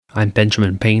I'm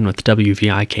Benjamin Payne with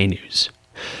WVIK News.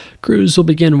 Crews will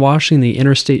begin washing the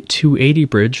Interstate 280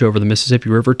 bridge over the Mississippi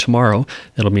River tomorrow.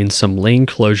 That'll mean some lane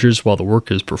closures while the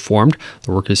work is performed.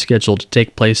 The work is scheduled to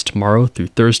take place tomorrow through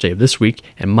Thursday of this week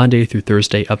and Monday through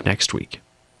Thursday of next week.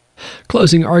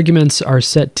 Closing arguments are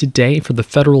set today for the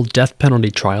federal death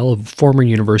penalty trial of a former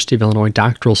University of Illinois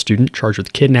doctoral student charged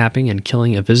with kidnapping and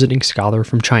killing a visiting scholar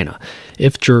from China.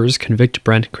 If jurors convict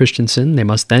Brent Christensen, they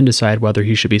must then decide whether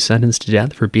he should be sentenced to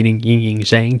death for beating Yingying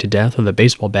Zhang to death with a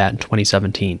baseball bat in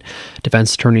 2017.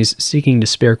 Defense attorneys seeking to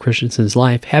spare Christensen's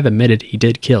life have admitted he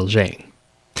did kill Zhang.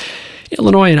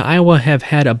 Illinois and Iowa have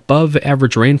had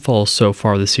above-average rainfall so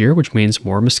far this year, which means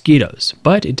more mosquitoes.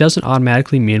 But it doesn't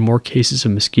automatically mean more cases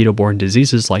of mosquito-borne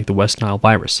diseases like the West Nile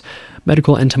virus.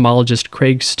 Medical entomologist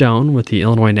Craig Stone with the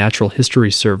Illinois Natural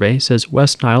History Survey says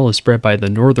West Nile is spread by the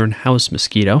northern house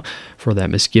mosquito. For that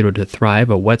mosquito to thrive,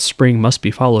 a wet spring must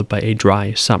be followed by a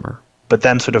dry summer. But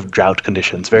then sort of drought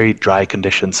conditions, very dry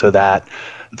conditions, so that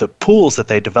the pools that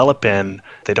they develop in,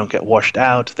 they don't get washed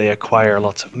out, they acquire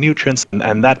lots of nutrients,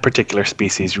 and that particular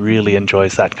species really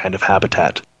enjoys that kind of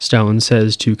habitat. Stone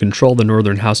says to control the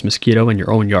northern house mosquito in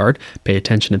your own yard, pay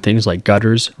attention to things like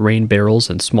gutters, rain barrels,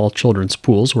 and small children's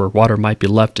pools where water might be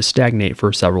left to stagnate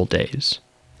for several days.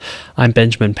 I'm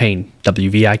Benjamin Payne,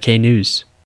 WVIK News.